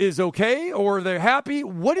is okay, or they're happy?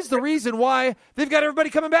 What is the reason why they've got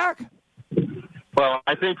everybody coming back? Well,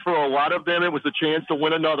 I think for a lot of them, it was a chance to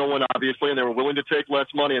win another one, obviously, and they were willing to take less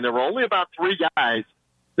money. And there were only about 3 guys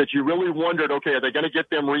that you really wondered, okay, are they going to get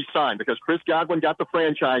them re-signed? Because Chris Godwin got the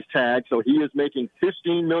franchise tag, so he is making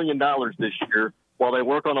 $15 million this year while they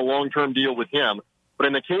work on a long-term deal with him. But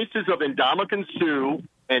in the cases of Ndamukong Suh,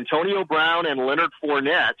 Antonio Brown, and Leonard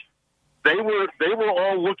Fournette, they were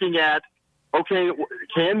all looking at, okay,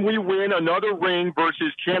 can we win another ring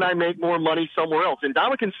versus can I make more money somewhere else? And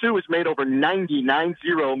Ndamukong Suh has made over $90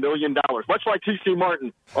 million, much like T.C.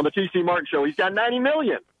 Martin on the T.C. Martin Show. He's got $90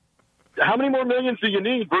 million. How many more millions do you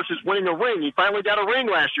need versus winning a ring? He finally got a ring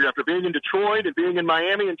last year after being in Detroit and being in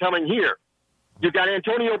Miami and coming here. You've got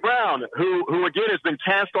Antonio Brown, who again, has been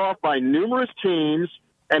cast off by numerous teams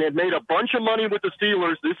and had made a bunch of money with the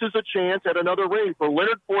Steelers. This is a chance at another ring. For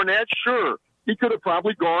Leonard Fournette, sure. He could have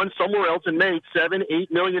probably gone somewhere else and made $7-8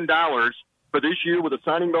 million for this year with a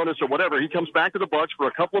signing bonus or whatever. He comes back to the Bucs for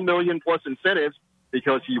a couple of million plus incentives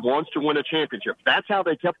because he wants to win a championship. That's how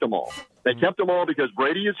they kept them all. They kept them all because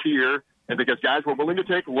Brady is here and because guys were willing to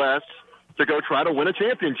take less to go try to win a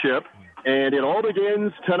championship. And it all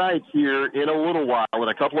begins tonight here in a little while, in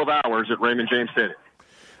a couple of hours at Raymond James Stadium.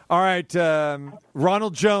 All right,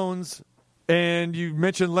 Ronald Jones, and you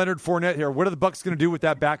mentioned Leonard Fournette here. What are the Bucs going to do with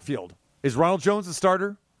that backfield? Is Ronald Jones the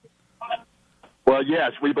starter? Well,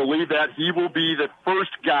 yes, we believe that he will be the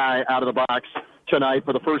first guy out of the box tonight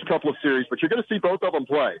for the first couple of series. But you're going to see both of them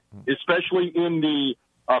play, especially in the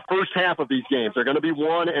first half of these games. They're going to be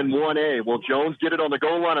 1 and 1A. Will Jones get it on the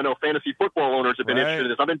goal line? I know fantasy football owners have been interested in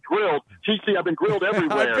this. I've been grilled. TC, I've been grilled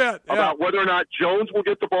everywhere about whether or not Jones will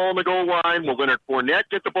get the ball on the goal line. Will Leonard Fournette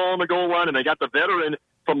get the ball on the goal line? And they got the veteran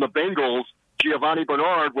from the Bengals, Giovanni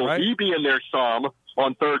Bernard. Will he be in there some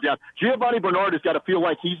on third down? Giovanni Bernard has got to feel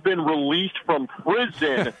like he's been released from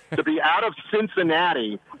prison to be out of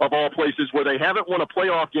Cincinnati, of all places, where they haven't won a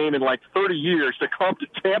playoff game in like 30 years, to come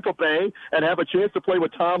to Tampa Bay and have a chance to play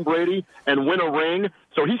with Tom Brady and win a ring.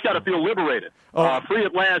 So he's got to feel liberated. Free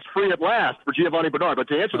at last for Giovanni Bernard. But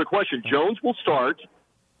to answer the question, Jones will start.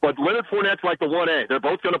 But Leonard Fournette's like the 1A. They're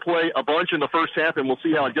both going to play a bunch in the first half, and we'll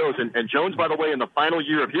see how it goes. And Jones, by the way, in the final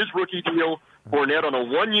year of his rookie deal, Fournette on a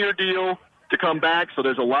 1-year deal to come back. So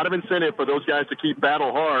there's a lot of incentive for those guys to keep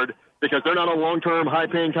battle hard because they're not on long-term,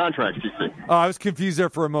 high-paying contracts, you see. I was confused there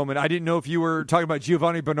for a moment. I didn't know if you were talking about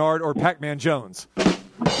Giovanni Bernard or Pac-Man Jones.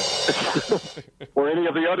 Or any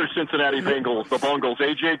of the other Cincinnati Bengals, the Bungles.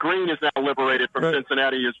 A.J. Green is now liberated from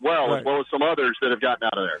Cincinnati as well as some others that have gotten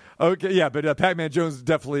out of there. Okay, yeah, but Pac-Man Jones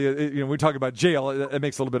definitely, we talk about jail, it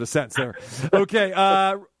makes a little bit of sense there. Okay,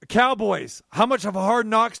 Cowboys, how much of Hard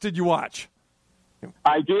Knocks did you watch?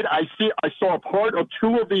 I did. I saw part of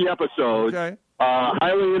 2 of the episodes. Okay.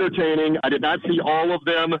 Highly entertaining. I did not see all of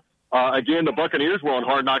them. Again, the Buccaneers were on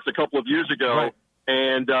Hard Knocks a couple of years ago. Right.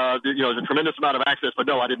 And, there's a tremendous amount of access. But,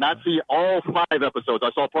 no, I did not see all 5 episodes.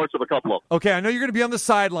 I saw parts of a couple of them. Okay, I know you're going to be on the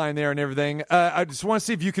sideline there and everything. I just want to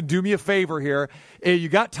see if you can do me a favor here. You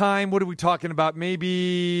got time. What are we talking about?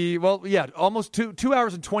 Maybe, almost 2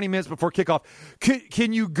 hours and 20 minutes before kickoff.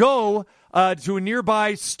 Can you go to a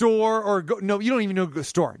nearby store or go? No, you don't even know the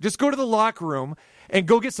store. Just go to the locker room and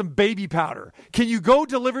go get some baby powder. Can you go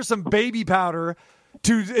deliver some baby powder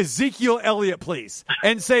to Ezekiel Elliott, please,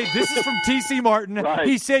 and say, this is from T.C. Martin. Right.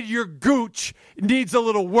 He said your gooch needs a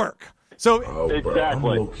little work. So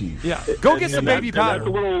exactly. Yeah, go get some baby powder.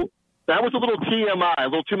 That was a little TMI, a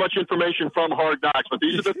little too much information from Hard Knocks. But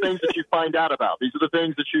these are the things that you find out about. These are the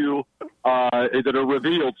things that you that are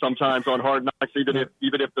revealed sometimes on Hard Knocks, even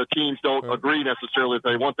if the teams don't agree necessarily if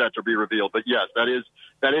they want that to be revealed. But yes, that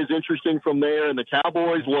is interesting from there. And the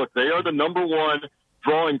Cowboys, look, they are the number 1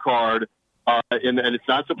 drawing card And it's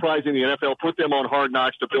not surprising the NFL put them on Hard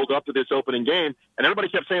Knocks to build up to this opening game. And everybody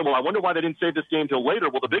kept saying, well, I wonder why they didn't save this game till later.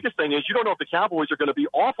 Well, the biggest thing is you don't know if the Cowboys are going to be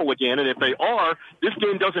awful again. And if they are, this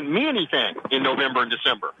game doesn't mean anything in November and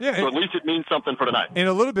December. Yeah, so at least it means something for tonight. And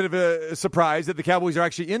a little bit of a surprise that the Cowboys are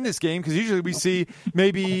actually in this game, because usually we see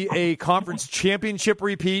maybe a conference championship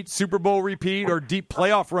repeat, Super Bowl repeat, or deep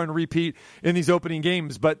playoff run repeat in these opening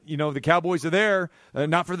games. But, the Cowboys are there,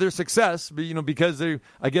 not for their success, but, because they,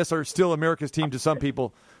 I guess, are still America's team to some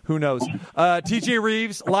people. Who knows? TJ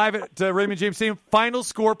Rives, live at Raymond James Stadium. Final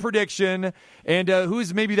score prediction. And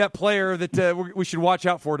who's maybe that player that we should watch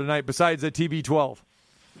out for tonight besides TB12?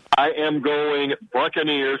 I am going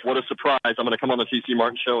Buccaneers. What a surprise. I'm going to come on the T.C.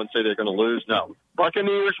 Martin show and say they're going to lose. No.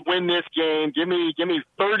 Buccaneers win this game. Give me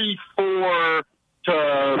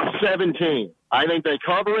 34-17. I think they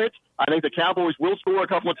cover it. I think the Cowboys will score a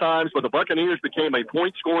couple of times, but the Buccaneers became a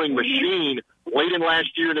point-scoring machine late in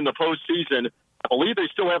last year and in the postseason. I believe they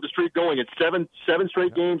still have the streak going. It's seven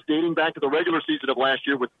straight games dating back to the regular season of last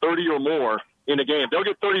year with 30 or more in a game. They'll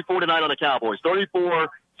get 34 tonight on the Cowboys.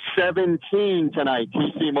 34-17 tonight,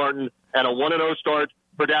 T.C. Martin, and a 1-0 start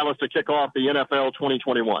for Dallas to kick off the NFL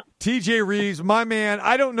 2021. TJ Rives, my man,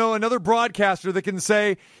 I don't know another broadcaster that can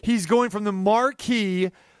say he's going from the marquee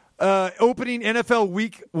opening NFL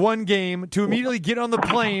Week 1 game to immediately get on the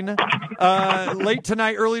plane late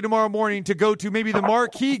tonight, early tomorrow morning to go to maybe the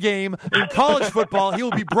marquee game in college football. He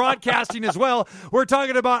will be broadcasting as well. We're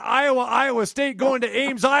talking about Iowa State going to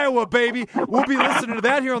Ames, Iowa, baby. We'll be listening to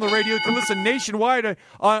that here on the radio. You can listen nationwide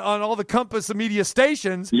on all the Compass media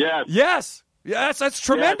stations. Yes. Yes, that's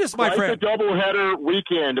tremendous, my friend. It's a doubleheader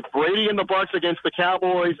weekend. Brady and the Bucs against the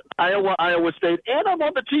Cowboys, Iowa State, and I'm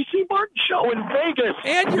on the T.C. Martin show in Vegas.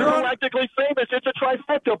 And you're galactically famous. It's a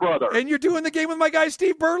trifecta, brother. And you're doing the game with my guy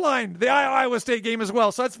Steve Berline, the Iowa State game as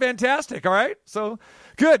well. So that's fantastic. All right, so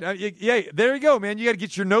good. Yeah, there you go, man. You got to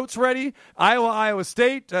get your notes ready. Iowa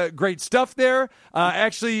State, great stuff there.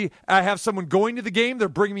 Actually, I have someone going to the game. They're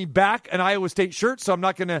bringing me back an Iowa State shirt, so I'm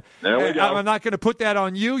not gonna put that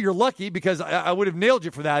on you. You're lucky because I would have nailed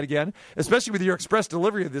you for that again, especially with your express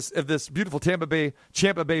delivery of this beautiful Champa Bay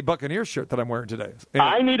Buccaneers shirt that I'm wearing today. Anyway.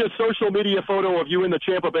 I need a social media photo of you in the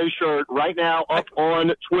Champa Bay shirt right now up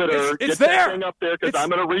on Twitter. It's Get there. That thing up there because I'm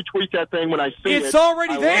going to retweet that thing when I see it. It's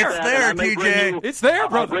already there. It's there, TJ. It's there,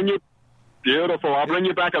 brother. Beautiful. I'll bring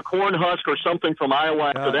you back a corn husk or something from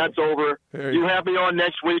Iowa after that's over. You have me on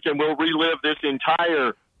next week, and we'll relive this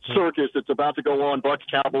entire circus that's about to go on, Bucs,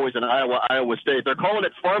 Cowboys, and Iowa State. They're calling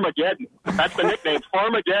it Farmageddon. That's the nickname,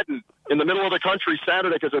 Farmageddon, in the middle of the country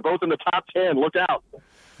Saturday because they're both in the top 10. Look out.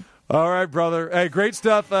 All right, brother. Hey, great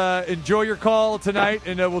stuff. Enjoy your call tonight,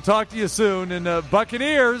 and we'll talk to you soon. And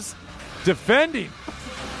Buccaneers defending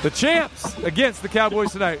the champs against the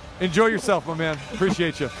Cowboys tonight. Enjoy yourself, my man.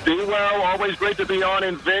 Appreciate you. Be well. Always great to be on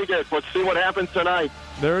in Vegas. Let's see what happens tonight.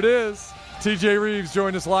 There it is. TJ Rives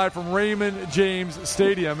joined us live from Raymond James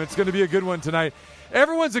Stadium. It's going to be a good one tonight.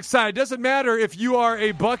 Everyone's excited. Doesn't matter if you are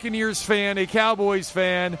a Buccaneers fan, a Cowboys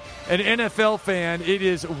fan, an NFL fan. It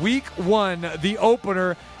is Week 1, the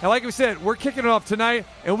opener. And like we said, we're kicking it off tonight,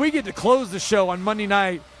 and we get to close the show on Monday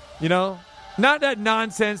night, Not that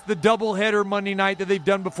nonsense, the doubleheader Monday night that they've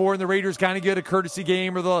done before, and the Raiders kind of get a courtesy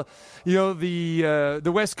game, or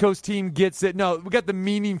the West Coast team gets it. No, we got the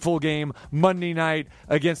meaningful game Monday night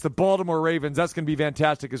against the Baltimore Ravens. That's going to be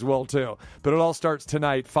fantastic as well too. But it all starts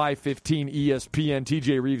tonight, 5:15 ESPN.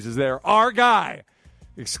 TJ Rives is there, our guy,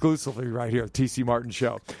 exclusively right here at TC Martin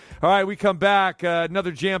Show. All right, we come back.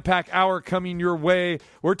 Another jam-packed hour coming your way.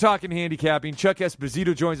 We're talking handicapping. Chuck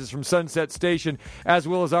Esposito joins us from Sunset Station, as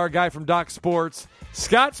well as our guy from Doc Sports.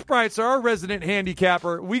 Scott Spreitzer, our resident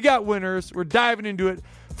handicapper. We got winners. We're diving into it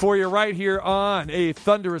for you right here on a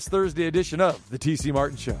thunderous Thursday edition of the TC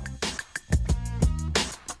Martin Show.